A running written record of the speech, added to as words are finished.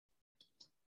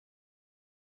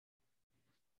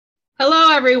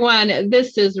Hello, everyone.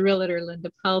 This is Realtor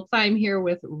Linda Peltz. I'm here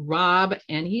with Rob,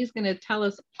 and he's going to tell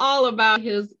us all about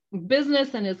his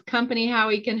business and his company, how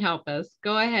he can help us.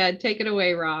 Go ahead, take it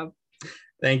away, Rob.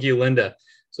 Thank you, Linda.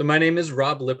 So my name is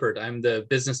Rob Lippert. I'm the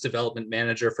business development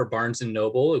manager for Barnes &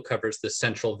 Noble, who covers the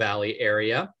Central Valley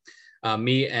area.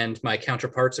 Me and my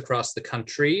counterparts across the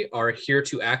country are here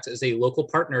to act as a local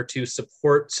partner to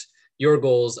support your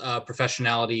goals of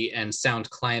professionality and sound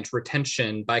client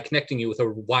retention by connecting you with a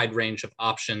wide range of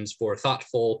options for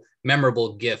thoughtful,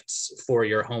 memorable gifts for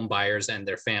your home buyers and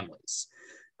their families.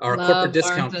 Our corporate Love Barnes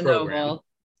discount and program. Noble.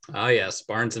 Yes,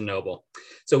 Barnes & Noble.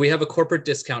 So we have a corporate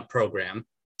discount program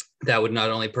that would not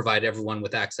only provide everyone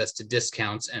with access to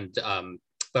discounts and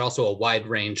but also a wide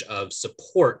range of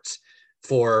support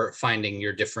for finding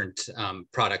your different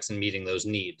products and meeting those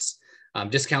needs.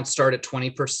 Discounts start at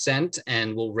 20%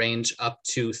 and will range up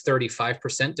to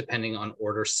 35% depending on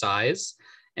order size.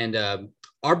 And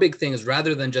our big thing is,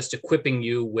 rather than just equipping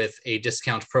you with a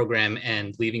discount program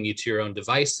and leaving you to your own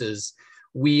devices,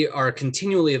 we are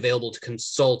continually available to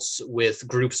consult with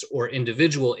groups or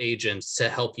individual agents to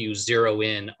help you zero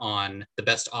in on the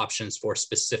best options for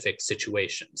specific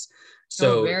situations.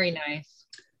 So very nice.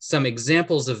 Some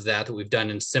examples of that we've done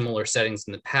in similar settings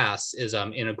in the past is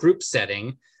in a group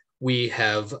setting, we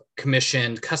have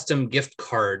commissioned custom gift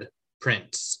card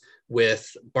prints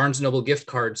with Barnes & Noble gift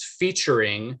cards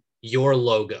featuring your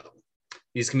logo.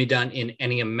 These can be done in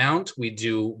any amount. We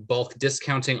do bulk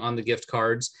discounting on the gift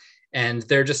cards, and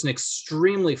they're just an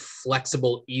extremely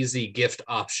flexible, easy gift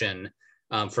option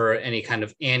for any kind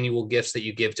of annual gifts that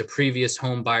you give to previous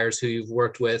home buyers who you've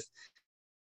worked with.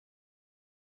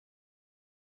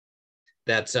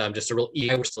 That's just a real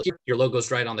easy. Your logo's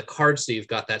right on the card, so you've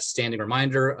got that standing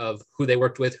reminder of who they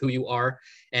worked with, who you are.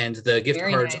 And the gift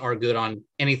cards are good on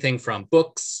anything from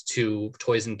books to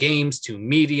toys and games to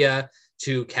media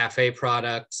to cafe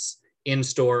products,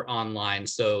 in-store, online.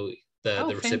 So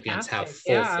the recipients have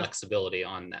full flexibility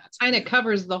on that. Kind of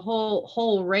covers the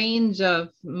whole range of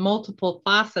multiple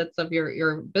facets of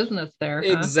your business there.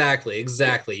 Exactly.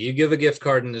 You give a gift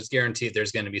card and it's guaranteed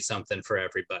there's going to be something for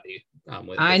everybody.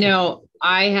 I know.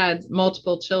 I had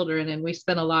multiple children and we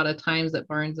spent a lot of times at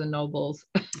Barnes and Nobles.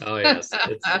 Oh yes,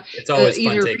 it's always fun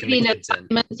either taking the kids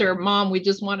in. Or Mom, we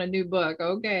just want a new book.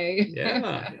 Okay.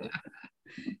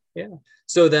 Yeah.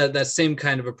 So that same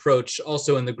kind of approach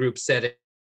also in the group setting.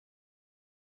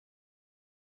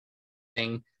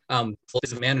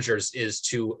 Managers is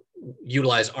to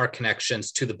utilize our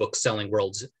connections to the book selling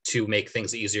world to make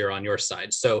things easier on your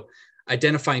side. So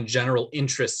identifying general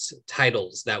interest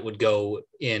titles that would go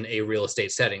in a real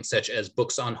estate setting, such as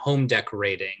books on home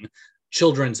decorating,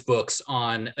 children's books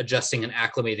on adjusting and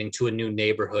acclimating to a new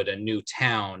neighborhood, a new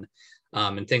town,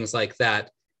 and things like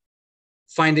that.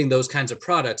 Finding those kinds of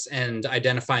products and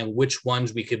identifying which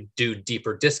ones we could do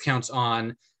deeper discounts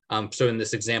on. So in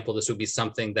this example, this would be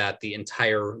something that the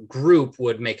entire group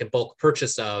would make a bulk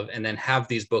purchase of and then have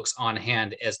these books on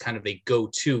hand as kind of a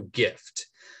go-to gift.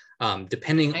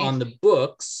 Depending on the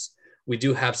books, we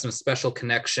do have some special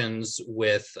connections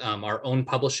with our own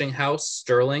publishing house,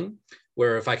 Sterling,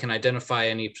 where if I can identify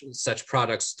any such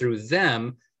products through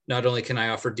them, not only can I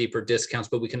offer deeper discounts,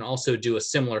 but we can also do a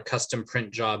similar custom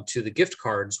print job to the gift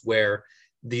cards where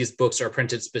these books are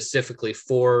printed specifically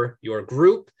for your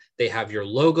group. They have your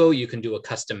logo. You can do a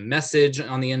custom message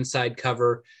on the inside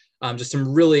cover. Just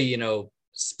some really,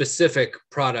 specific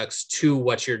products to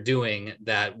what you're doing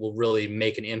that will really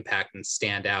make an impact and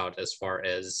stand out as far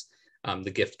as the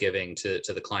gift giving to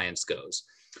the clients goes.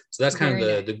 So that's kind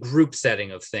of the group setting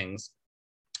of things.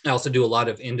 I also do a lot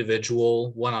of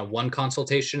individual one-on-one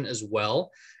consultation as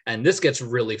well. And this gets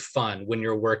really fun when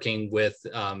you're working with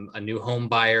a new home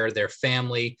buyer, their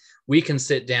family. We can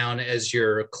sit down as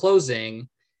you're closing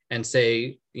and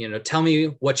say, tell me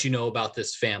what you know about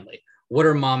this family. What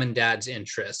are mom and dad's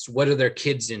interests? What are their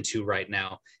kids into right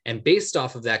now? And based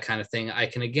off of that kind of thing, I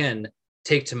can, again,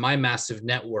 take to my massive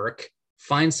network,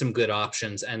 find some good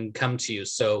options and come to you.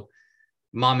 So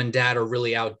mom and dad are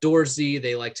really outdoorsy.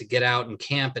 They like to get out and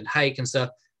camp and hike and stuff.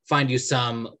 Find you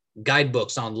some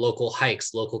guidebooks on local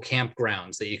hikes, local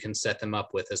campgrounds that you can set them up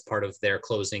with as part of their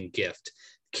closing gift.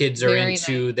 Kids are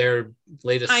into their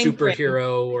latest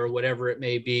superhero or whatever it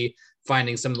may be,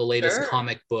 finding some of the latest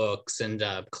comic books and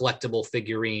collectible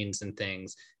figurines and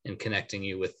things and connecting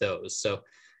you with those. So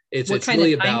it's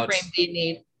really about... What kind of time frame do you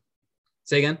need?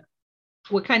 Say again?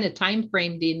 What kind of time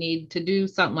frame do you need to do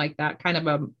something like that? Kind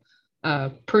of a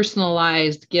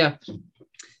personalized gift?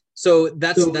 So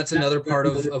that's another part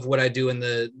of what I do in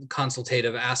the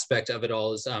consultative aspect of it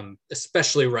all is,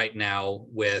 especially right now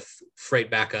with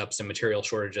freight backups and material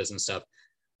shortages and stuff,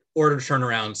 order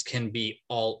turnarounds can be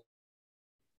all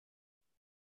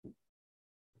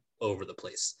over the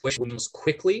place. Which moves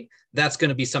quickly, that's going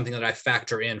to be something that I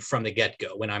factor in from the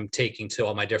get-go. When I'm taking to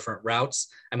all my different routes,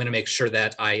 I'm going to make sure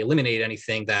that I eliminate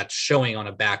anything that's showing on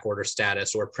a back order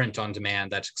status or print on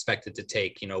demand that's expected to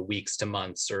take, weeks to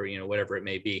months or, whatever it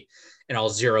may be. And I'll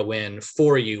zero in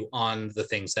for you on the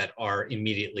things that are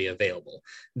immediately available.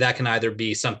 That can either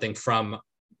be something from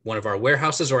one of our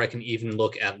warehouses, or I can even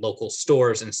look at local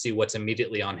stores and see what's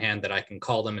immediately on hand that I can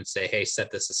call them and say, hey,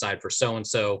 set this aside for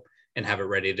so-and-so, and have it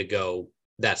ready to go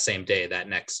that same day, that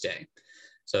next day.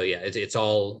 So yeah, it's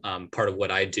all part of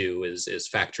what I do is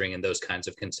factoring in those kinds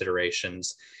of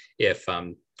considerations. If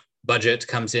budget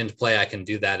comes into play, I can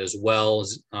do that as well.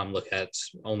 Look at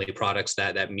only products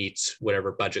that meet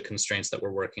whatever budget constraints that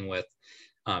we're working with.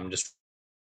 Just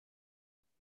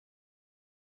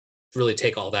really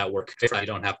take all that work. You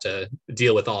don't have to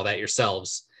deal with all that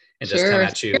yourselves and just come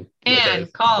at you.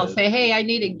 And call, say, hey, I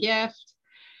need a gift.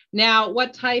 Now,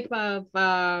 what type of,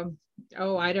 I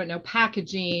don't know,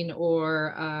 packaging,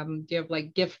 or do you have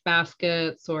like gift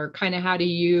baskets, or kind of how do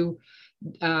you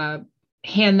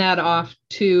hand that off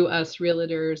to us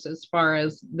realtors as far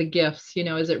as the gifts?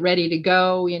 Is it ready to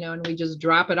go, and we just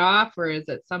drop it off, or is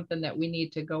it something that we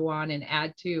need to go on and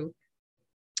add to?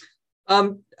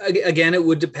 Again, it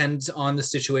would depend on the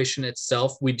situation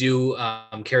itself. We do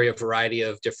carry a variety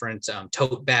of different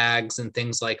tote bags and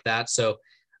things like that. So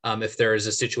if there is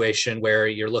a situation where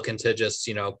you're looking to just,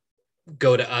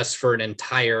 go to us for an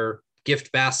entire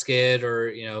gift basket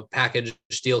or, package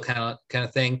deal kind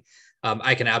of thing,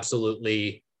 I can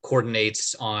absolutely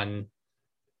coordinate on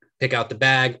pick out the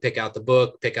bag, pick out the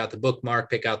book, pick out the bookmark,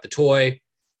 pick out the toy,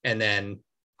 and then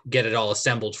get it all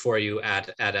assembled for you at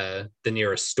the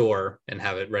nearest store and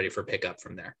have it ready for pickup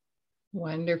from there.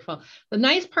 Wonderful. The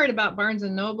nice part about Barnes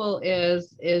and Noble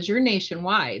is you're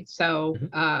nationwide. So,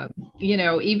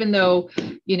 even though,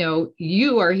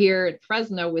 you are here at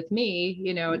Fresno with me,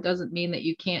 it doesn't mean that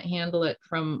you can't handle it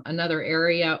from another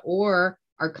area, or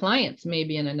our clients may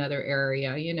be in another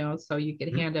area, so you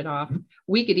could hand it off.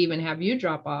 We could even have you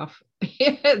drop off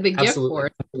the gift for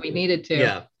us if we needed to.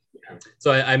 Yeah.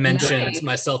 So I mentioned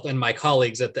myself and my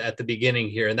colleagues at the beginning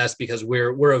here, and that's because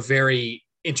we're a very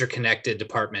interconnected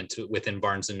department within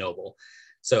Barnes and Noble.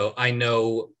 So I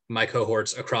know my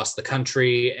cohorts across the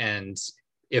country, and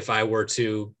if I were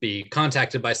to be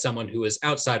contacted by someone who is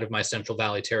outside of my Central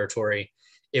Valley territory,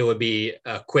 it would be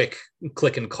a quick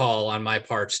click and call on my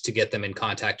part to get them in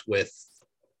contact with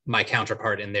my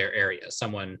counterpart in their area,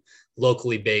 someone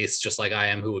locally based, just like I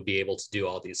am, who would be able to do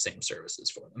all these same services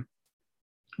for them.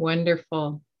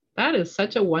 Wonderful. That is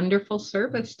such a wonderful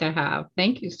service to have.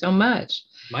 Thank you so much.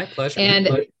 My pleasure.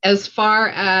 And as far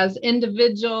as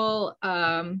individual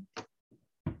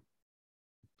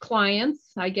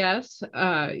clients, I guess,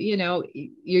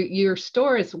 your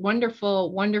store is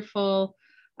wonderful, wonderful.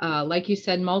 Like you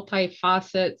said,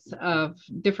 multi-facets of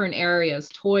different areas,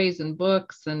 toys and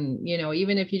books. And,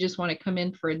 even if you just want to come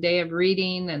in for a day of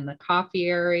reading, and the coffee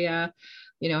area,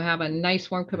 have a nice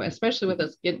warm cup, especially with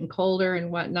us getting colder and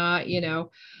whatnot,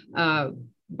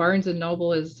 Barnes and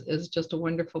Noble is just a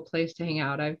wonderful place to hang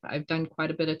out. I've done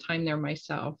quite a bit of time there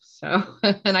myself. So,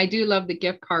 and I do love the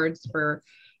gift cards for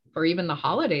even the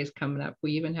holidays coming up.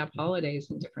 We even have holidays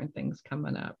and different things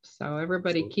coming up. So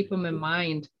everybody keep them in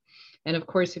mind. And of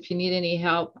course, if you need any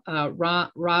help,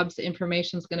 Rob's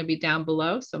information is going to be down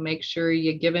below. So make sure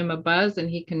you give him a buzz, and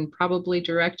he can probably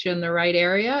direct you in the right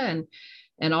area.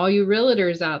 And all you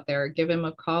realtors out there, give him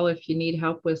a call if you need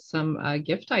help with some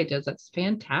gift ideas. That's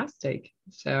fantastic.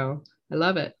 So I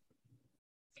love it.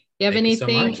 You have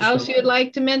anything else you would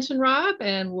like to mention, Rob?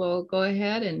 And we'll go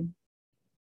ahead and.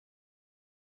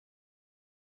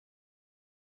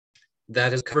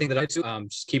 That is everything that I do.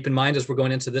 Just keep in mind, as we're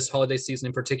going into this holiday season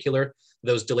in particular,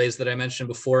 those delays that I mentioned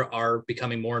before are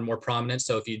becoming more and more prominent.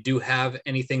 So if you do have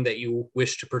anything that you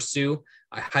wish to pursue,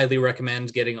 I highly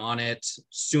recommend getting on it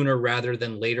sooner rather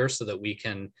than later, so that we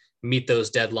can meet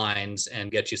those deadlines and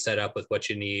get you set up with what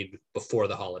you need before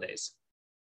the holidays.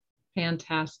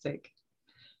 Fantastic.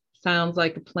 Sounds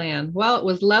like a plan. Well, it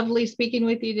was lovely speaking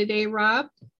with you today, Rob,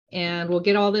 and we'll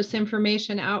get all this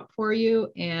information out for you,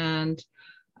 and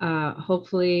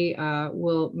hopefully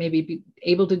we'll maybe be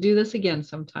able to do this again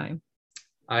sometime.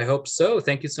 I hope so.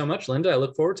 Thank you so much, Linda. I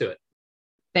look forward to it.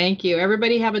 Thank you.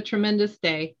 Everybody have a tremendous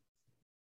day.